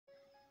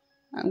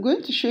I'm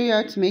going to show you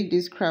how to make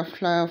this craft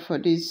flower for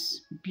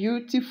these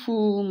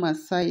beautiful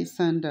Masai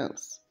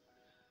sandals.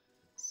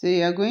 So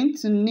you are going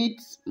to need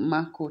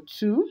Mako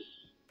 2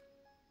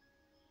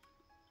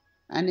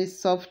 and a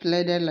soft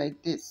leather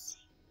like this.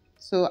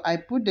 So I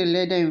put the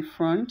leather in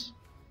front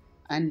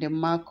and the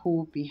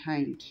Mako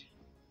behind.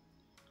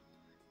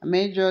 I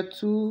measure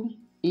 2.5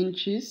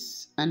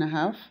 inches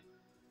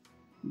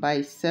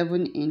by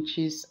 7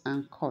 inches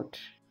and cut.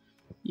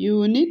 You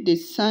will need the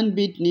sand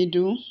bead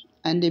needle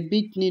and the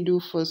big needle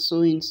for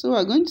sewing. So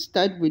we're going to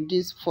start with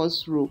this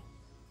first row.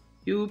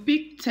 You will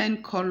pick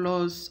 10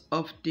 colors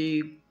of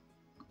the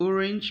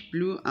orange,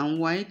 blue and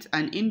white,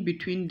 and in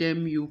between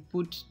them you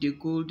put the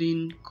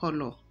golden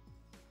color.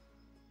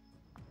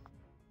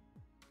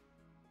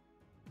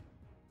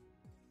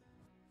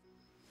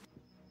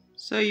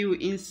 So you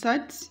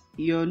insert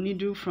your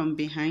needle from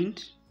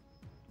behind,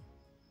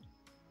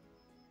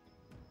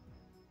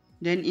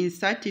 then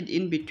insert it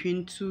in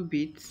between 2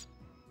 beads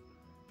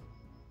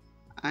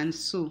and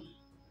sew.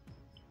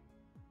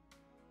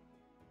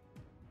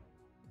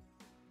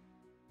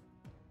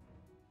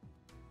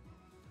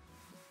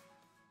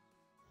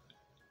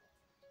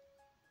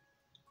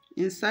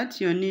 Insert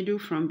your needle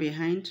from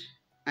behind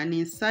and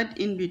insert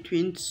in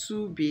between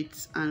 2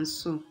 beads and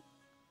sew.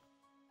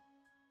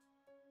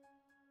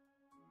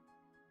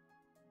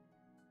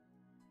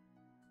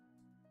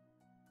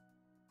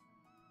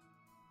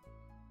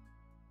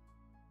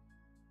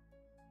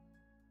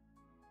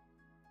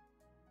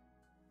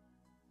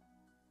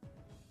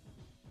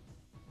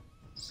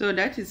 So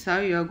that is how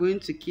you are going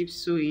to keep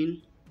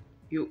sewing.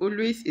 You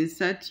always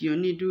insert your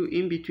needle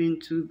in between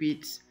 2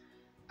 beads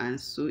and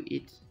sew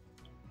it.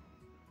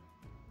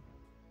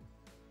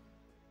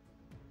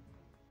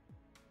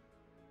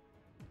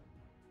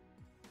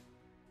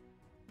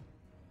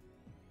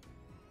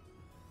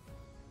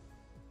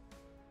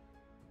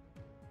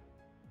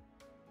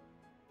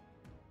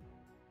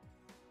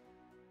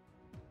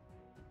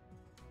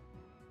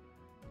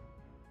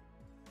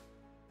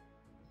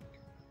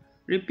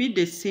 Repeat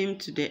the same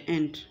to the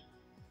end.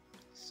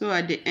 So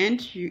at the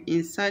end you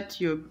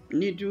insert your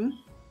needle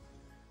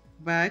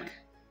back,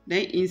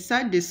 then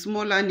insert the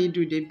smaller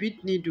needle, the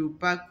bead needle,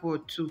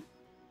 backward too,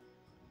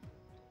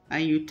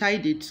 and you tie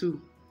the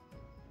two.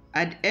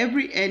 At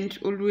every end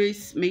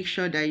always make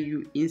sure that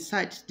you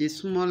insert the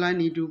smaller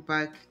needle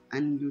back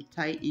and you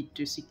tie it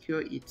to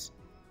secure it.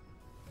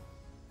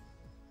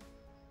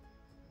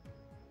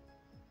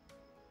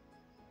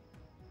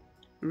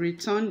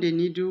 Return the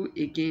needle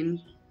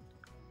again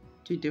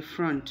to the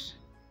front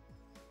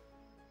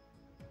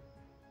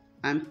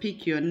and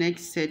pick your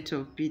next set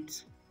of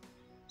beads.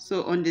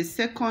 So on the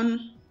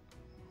second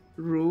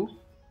row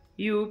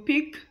you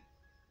pick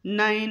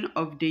 9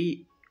 of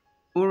the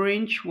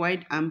orange,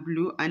 white and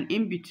blue, and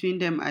in between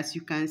them, as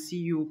you can see,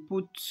 you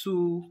put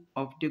 2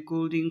 of the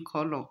golden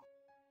color.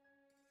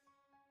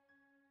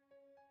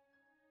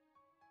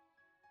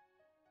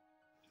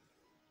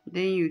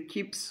 Then you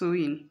keep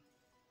sewing.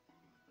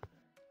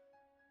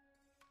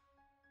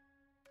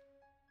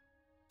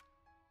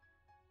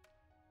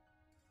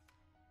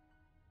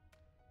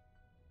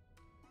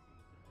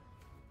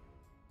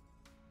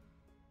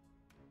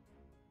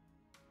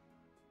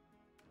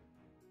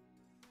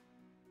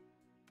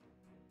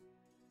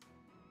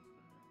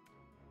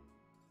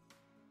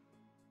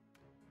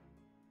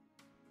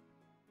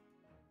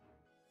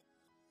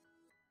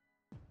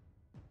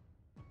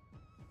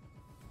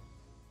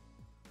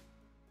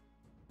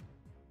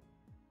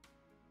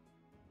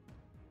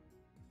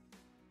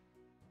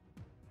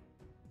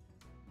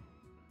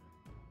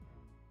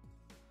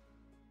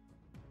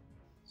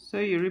 So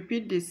you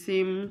repeat the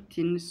same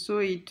thing, sew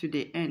it to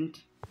the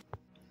end.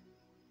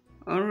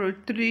 On row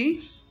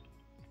 3,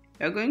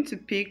 you're going to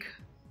pick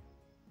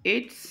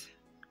 8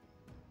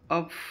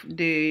 of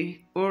the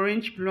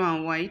orange, blue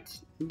and white,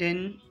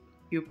 then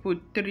you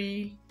put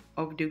 3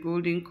 of the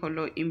golden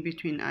color in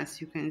between,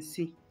 as you can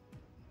see.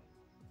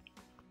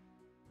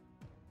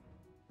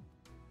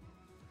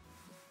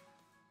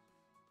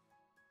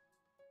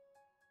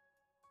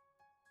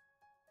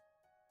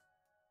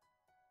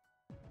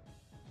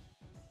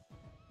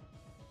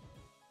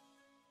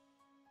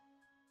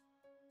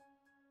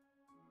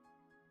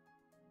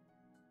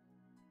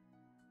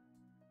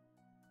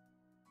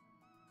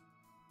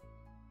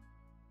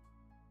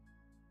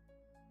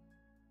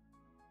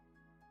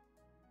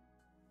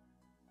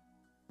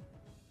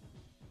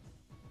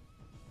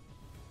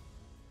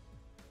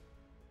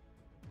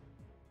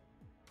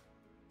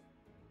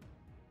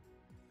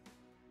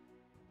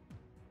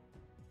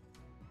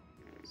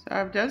 So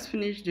I've just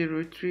finished the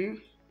row 3.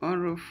 On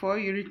row 4,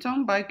 you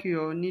return back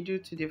your needle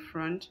to the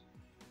front.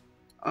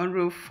 On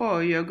row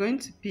 4, you're going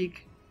to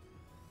pick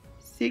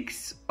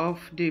 6 of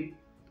the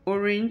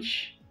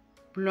orange,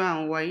 blue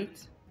and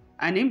white,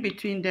 and in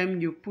between them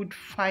you put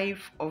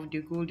 5 of the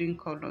golden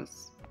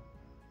colors.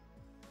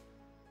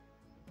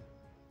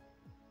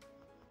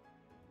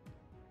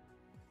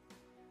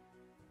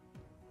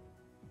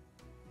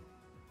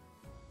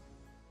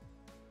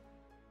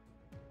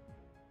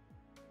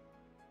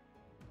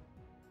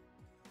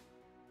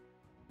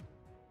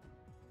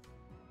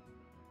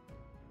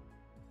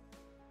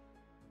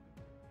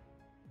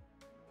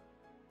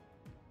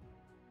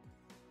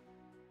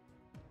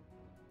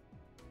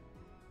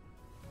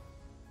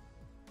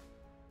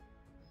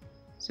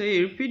 So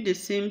you repeat the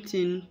same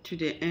thing to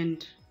the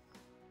end.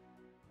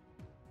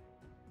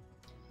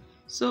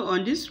 So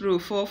on this row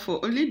 4,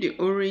 for only the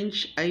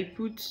orange, I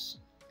put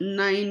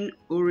 9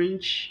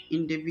 orange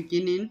in the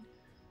beginning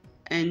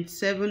and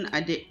 7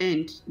 at the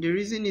end. The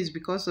reason is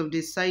because of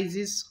the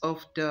sizes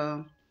of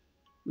the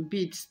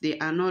beads. They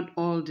are not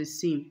all the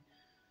same.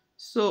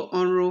 So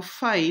on row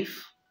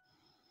 5,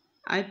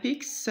 I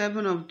pick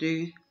 7 of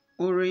the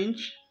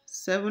orange,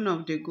 7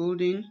 of the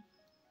golden,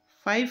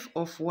 5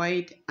 of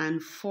white,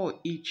 and 4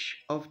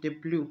 each of the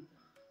blue.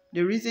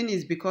 The reason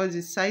is because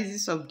the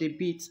sizes of the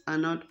beads are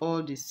not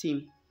all the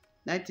same.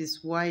 That is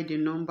why the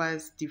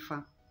numbers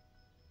differ.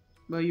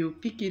 But you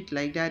pick it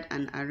like that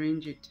and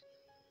arrange it.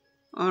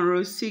 On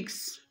row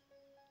 6,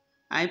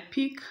 I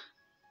pick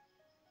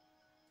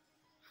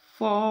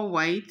 4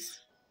 white,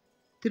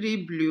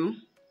 3 blue,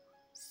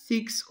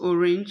 6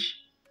 orange,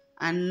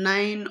 and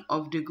 9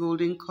 of the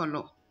golden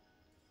color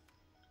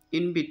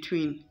in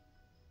between.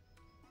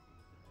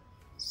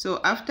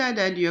 So after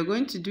that, you're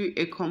going to do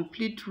a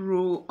complete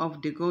row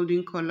of the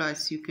golden color,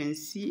 as you can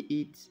see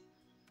it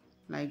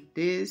like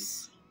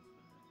this.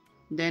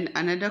 Then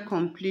another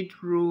complete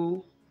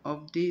row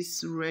of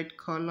this red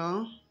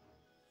color,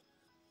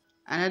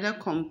 another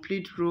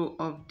complete row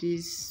of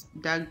this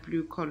dark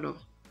blue color.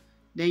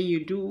 Then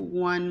you do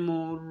one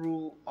more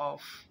row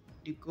of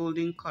the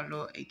golden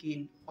color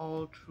again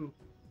all through.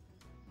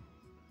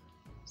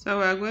 So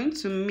we're going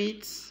to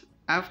meet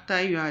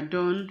after you are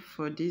done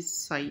for this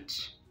side.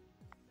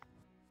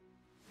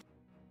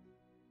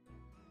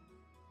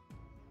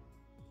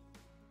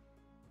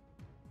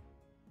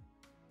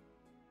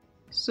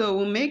 So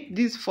we'll make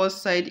this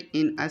first side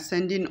in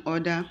ascending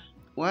order,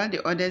 while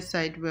the other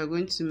side we're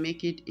going to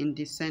make it in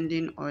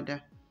descending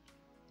order.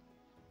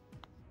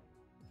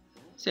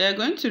 So you're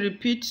going to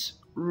repeat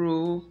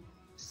row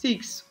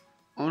 6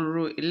 on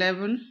row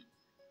 11,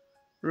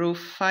 row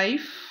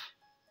 5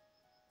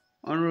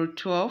 on row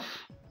 12,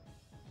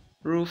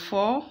 row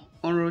 4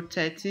 on row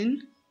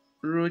 13,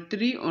 row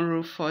 3 on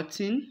row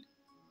 14,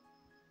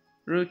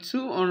 row 2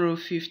 on row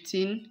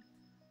 15,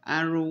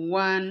 and row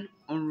 1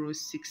 on row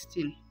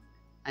 16.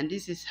 And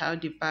this is how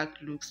the back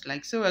looks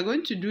like. So we're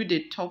going to do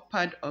the top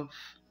part of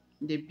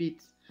the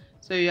beads.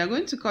 So you are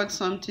going to cut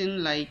something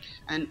like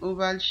an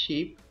oval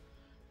shape,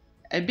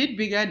 a bit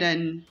bigger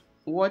than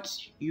what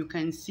you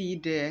can see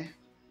there,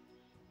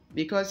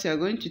 because you're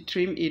going to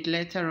trim it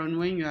later on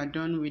when you are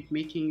done with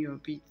making your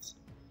beads.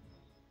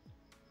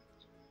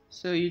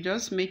 So you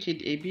just make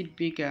it a bit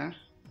bigger.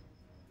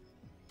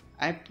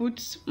 I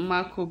put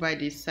marco by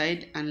the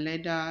side and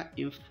leather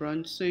in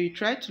front. So you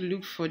try to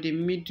look for the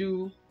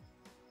middle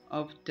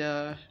of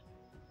the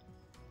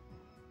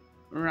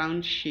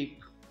round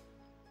shape.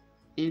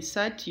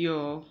 Insert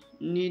your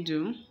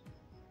needle,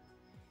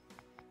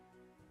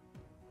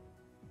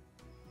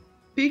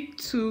 pick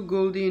 2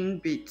 golden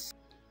beads,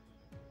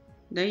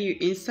 then you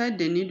insert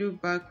the needle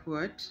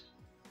backward,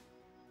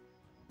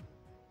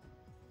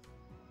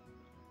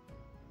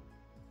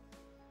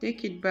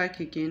 take it back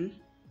again,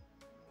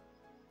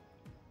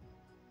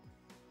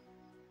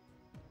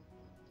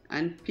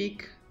 and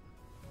pick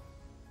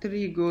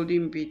 3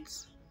 golden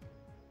beads.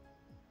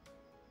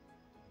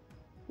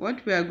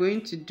 What we are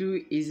going to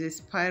do is a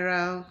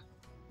spiral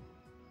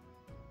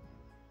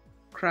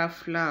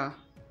craft flower.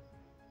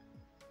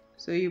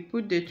 So you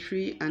put the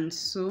 3 and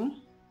sew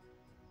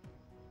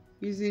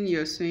using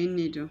your sewing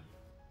needle.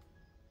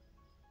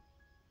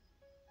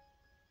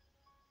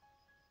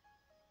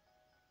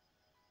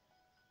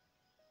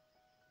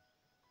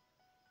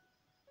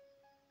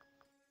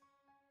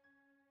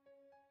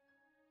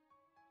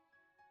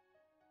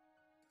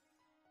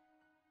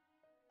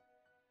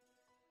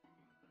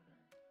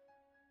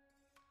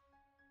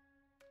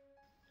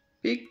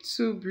 Pick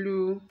 2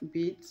 blue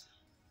beads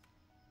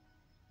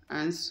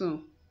and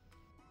sew.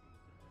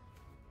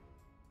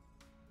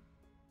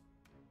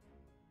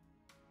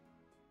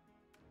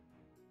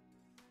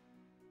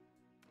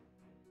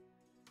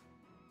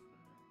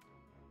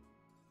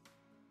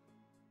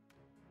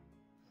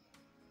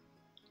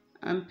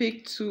 And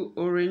pick 2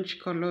 orange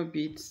color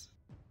beads.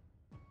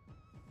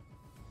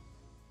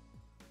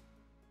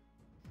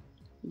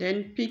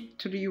 Then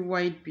pick 3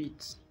 white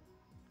beads.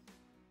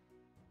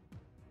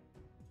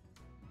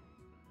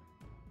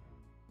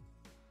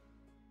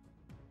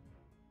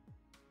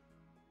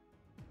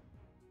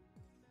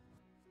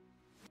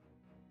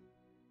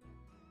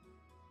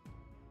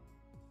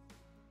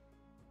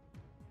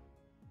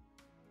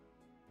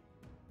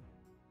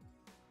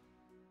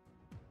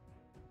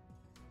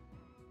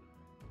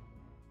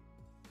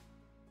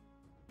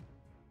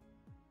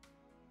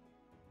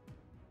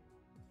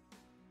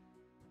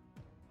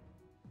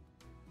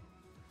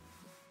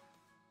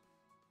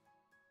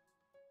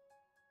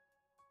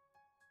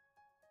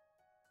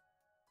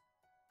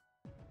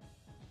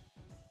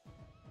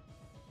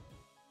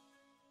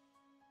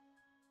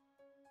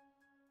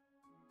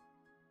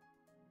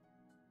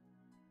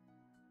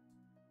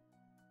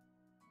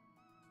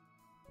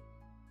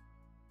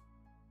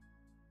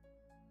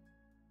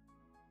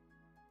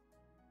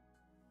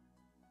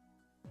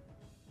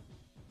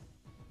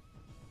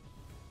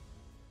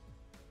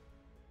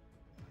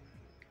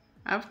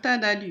 After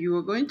that, you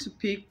are going to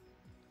pick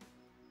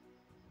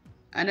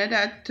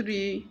another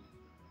 3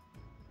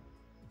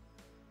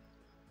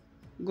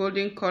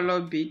 golden color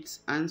beads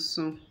and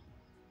sew.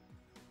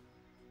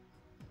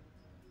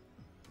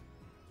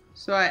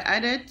 So I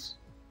added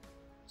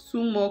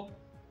 2 more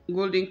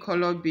golden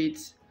color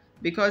beads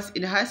because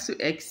it has to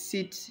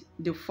exceed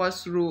the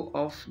first row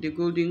of the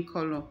golden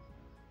color.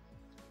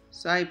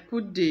 So I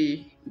put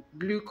the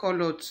blue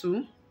color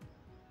too.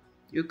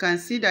 You can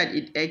see that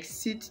it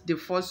exceeds the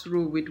first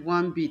row with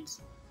 1 bead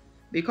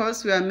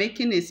because we are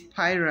making a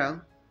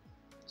spiral,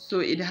 so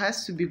it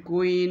has to be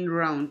going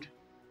round.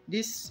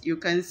 This you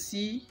can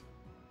see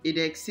it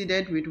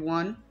exceeded with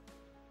 1,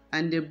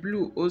 and the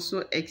blue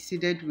also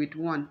exceeded with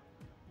 1.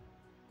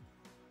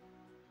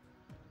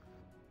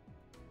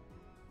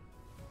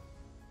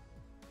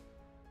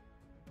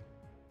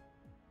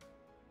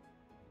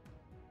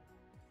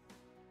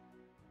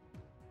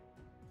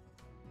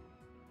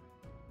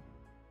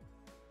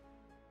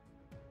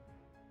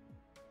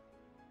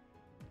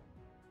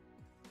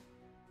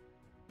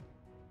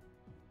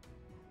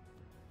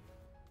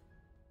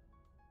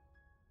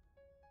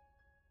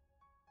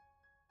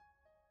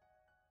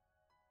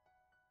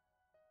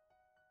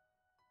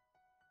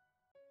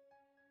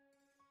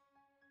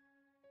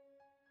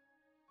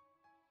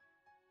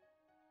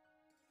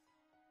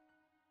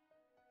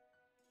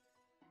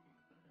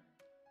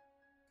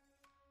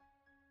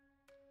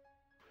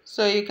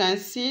 So you can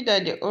see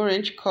that the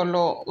orange color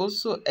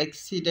also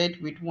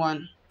exceeded with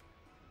 1.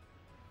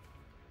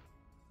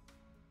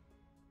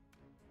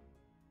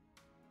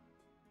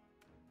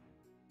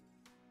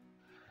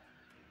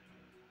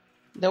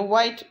 The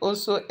white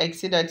also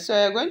exceeded. So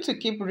you're going to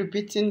keep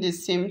repeating the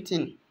same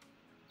thing.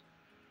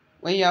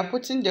 When you are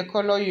putting the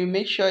color, you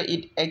make sure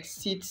it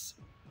exceeds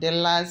the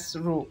last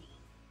row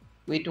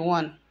with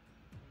 1,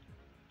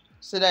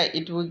 so that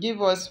it will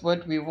give us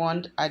what we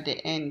want at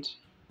the end.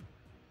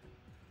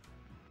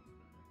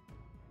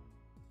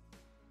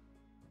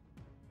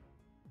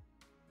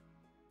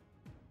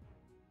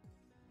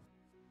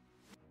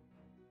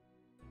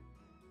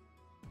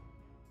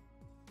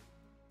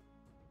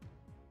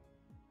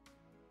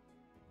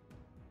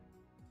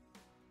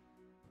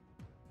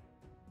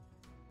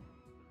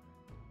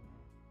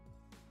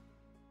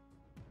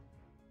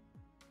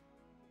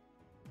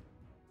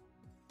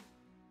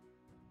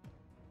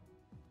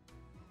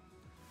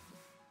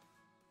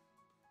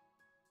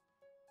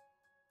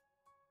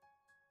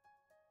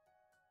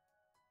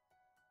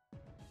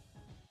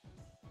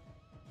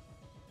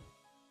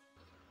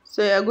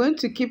 So you're going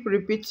to keep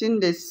repeating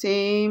the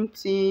same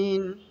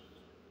thing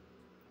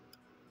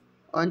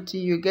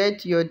until you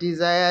get your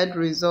desired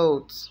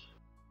result.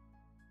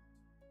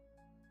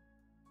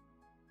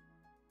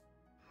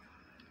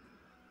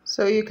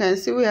 So you can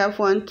see we have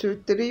 1,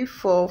 2, 3,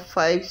 4,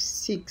 5,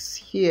 6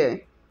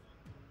 here.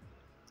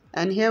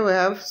 And here we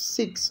have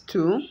 6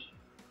 too.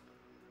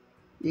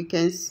 You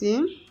can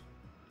see.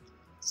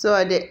 So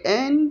at the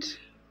end,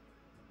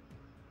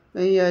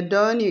 when you're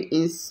done, you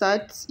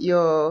insert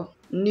your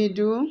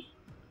needle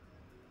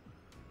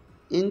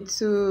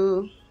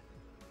into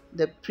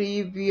the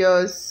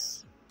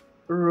previous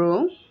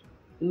row,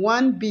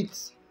 1 bead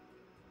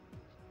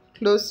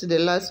close to the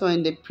last one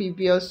in the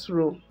previous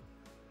row.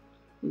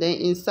 Then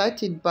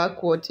insert it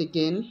backward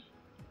again.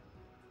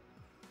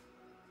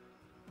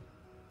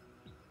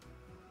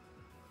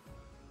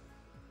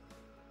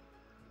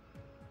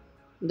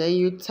 Then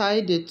you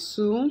tie the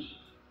 2.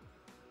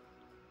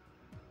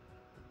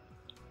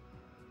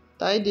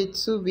 Tie the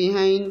 2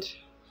 behind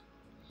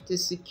to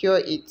secure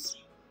it.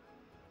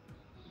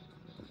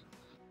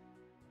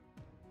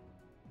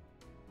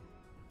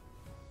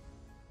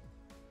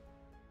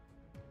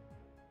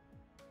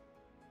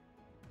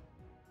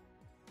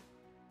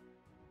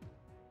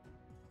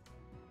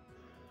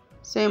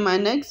 So in my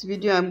next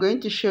video, I'm going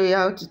to show you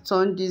how to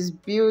turn this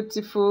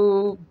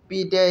beautiful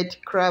beaded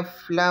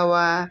craft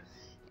flower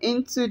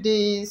into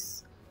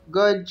these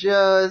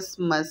gorgeous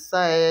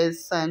Masai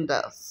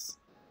sandals.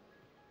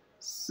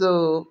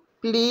 So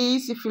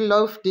please, if you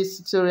love this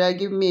tutorial,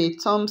 give me a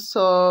thumbs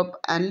up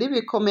and leave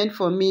a comment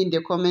for me in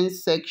the comment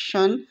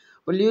section.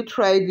 Will you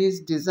try this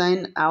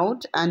design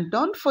out? And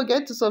don't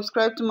forget to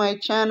subscribe to my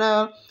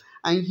channel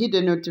and hit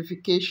the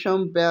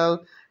notification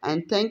bell.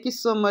 And thank you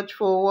so much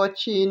for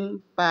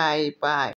watching. Bye bye.